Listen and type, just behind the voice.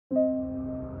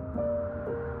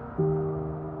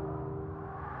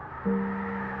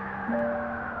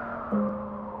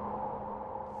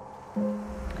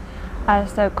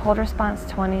So Cold Response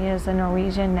 20 is a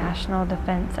Norwegian national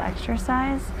defense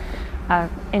exercise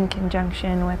in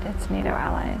conjunction with its NATO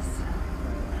allies.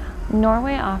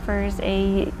 Norway offers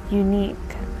a unique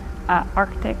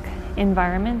Arctic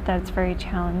environment that's very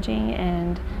challenging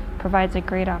and provides a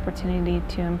great opportunity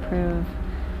to improve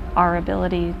our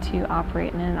ability to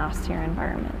operate in an austere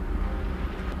environment.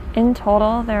 In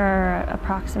total, there are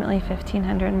approximately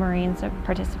 1,500 Marines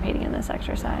participating in this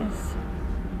exercise.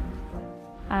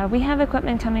 We have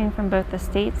equipment coming from both the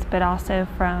States, but also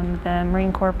from the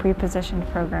Marine Corps Preposition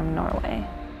Program-Norway.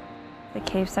 The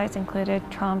cave sites included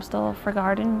Tromsdal,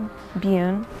 Frigard, and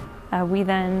Bjugn. We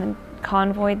then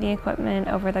convoyed the equipment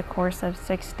over the course of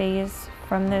 6 days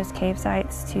from those cave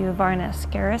sites to Varnes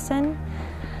Garrison.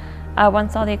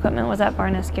 Once all the equipment was at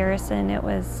Varnes Garrison, it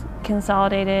was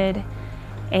consolidated,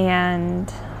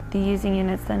 and the using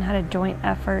units then had a joint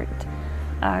effort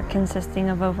consisting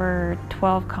of over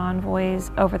 12 convoys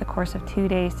over the course of 2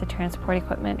 days to transport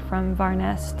equipment from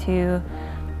Varnes to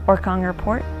Orkanger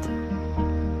Port.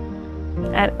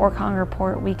 At Orkanger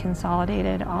Port, we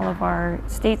consolidated all of our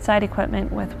stateside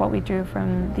equipment with what we drew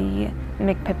from the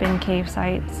McPippin cave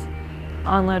sites,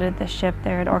 unloaded the ship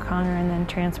there at Orkanger, and then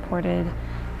transported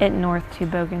it north to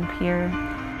Bogen Pier.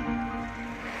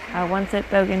 Once at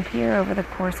Bogen Pier, over the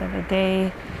course of a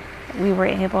day, we were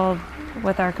able,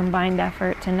 with our combined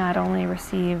effort, to not only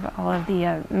receive all of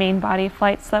the main body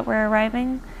flights that were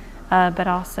arriving, but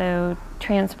also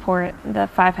transport the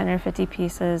 550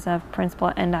 pieces of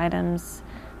principal end items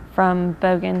from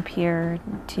Bogen Pier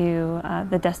to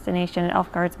the destination at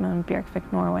Elvegårdsmoen,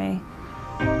 Bjerkvik, Norway.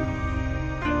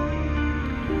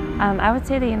 I would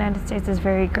say the United States is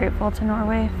very grateful to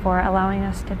Norway for allowing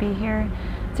us to be here.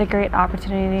 It's a great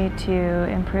opportunity to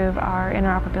improve our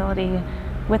interoperability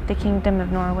with the Kingdom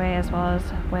of Norway as well as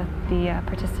with the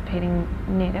participating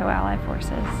NATO ally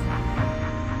forces.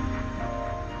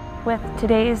 With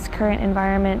today's current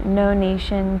environment, no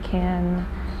nation can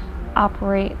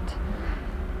operate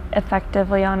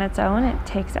effectively on its own. It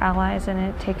takes allies and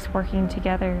it takes working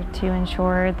together to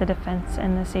ensure the defense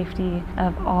and the safety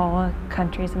of all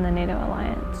countries in the NATO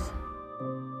alliance.